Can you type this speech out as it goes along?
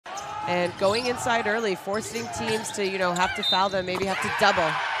and going inside early, forcing teams to, have to foul them, maybe have to double.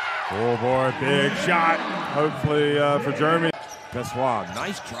 Oh boy, big shot, hopefully for Germany. Bessois,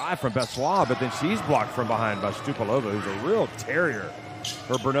 nice drive from Bessois, but then she's blocked from behind by Stupalova, who's a real terrier.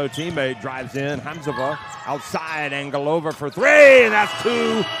 Her Brno teammate drives in, Hamzova outside, Angelova for three, and that's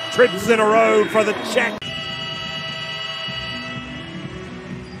 2 trips in a row for the Czech.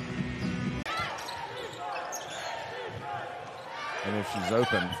 And if she's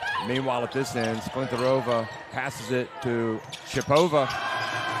open. Meanwhile, at this end, Splinterova passes it to Shipova.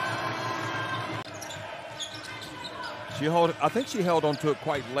 I think she held onto it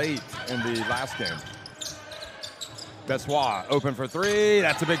quite late in the last game. Bessois open for three.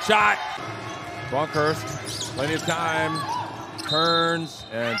 That's a big shot. Bronkhorst, plenty of time, turns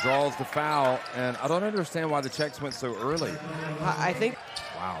and draws the foul. And I don't understand why the Czechs went so early. I think.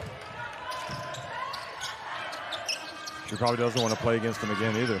 Wow. She probably doesn't want to play against them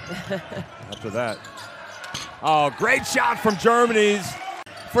again either after that. Oh, great shot from Germany's.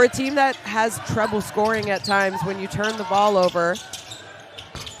 For a team that has trouble scoring at times when you turn the ball over.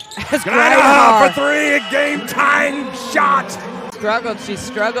 For three, a game-tying shot. She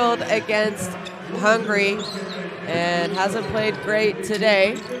struggled against Hungary and hasn't played great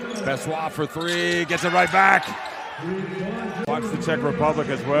today. Bessois for three, gets it right back. Watch the Czech Republic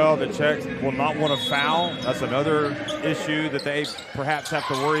as well. The Czechs will not want to foul. That's another issue that they perhaps have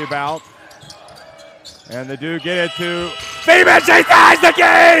to worry about. And they do get it to FIBA. She ties the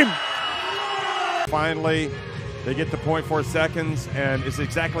game! Finally, they get the 0.4 seconds, and it's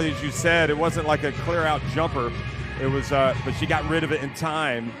exactly as you said. It wasn't like a clear-out jumper. It was, but she got rid of it in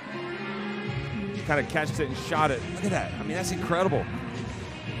time. She kind of catched it and shot it. Look at that. I mean, that's incredible.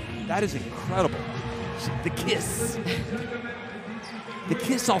 That is incredible. The kiss. The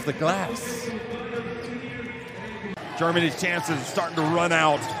kiss off the glass. Germany's chances are starting to run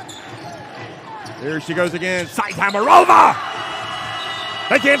out. Here she goes again. Hammerova!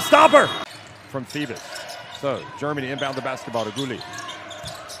 They can't stop her. From FIBA. So, Germany inbound the basketball to Gulish.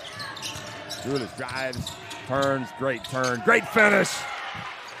 Gulish drives, turns, great turn, great finish.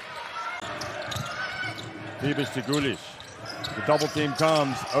 FIBA to Gulish. The double team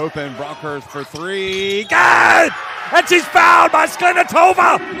comes, open, Bronkhorst for three. Good! And she's fouled by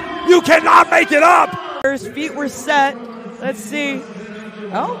Sklenitova! You cannot make it up! Her feet were set. Let's see.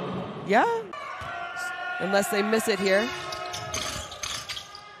 Oh, yeah. Unless they miss it here.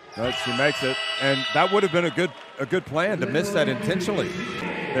 No, she makes it, and that would have been a good plan to miss that intentionally.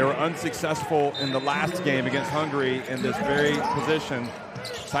 They were unsuccessful in the last game against Hungary in this very position.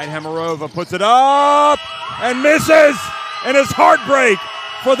 Hammerova puts it up and misses, and it's heartbreak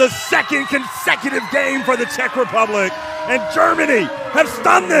for the second consecutive game for the Czech Republic. And Germany have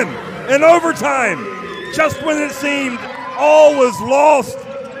stunned them in overtime, just when it seemed all was lost.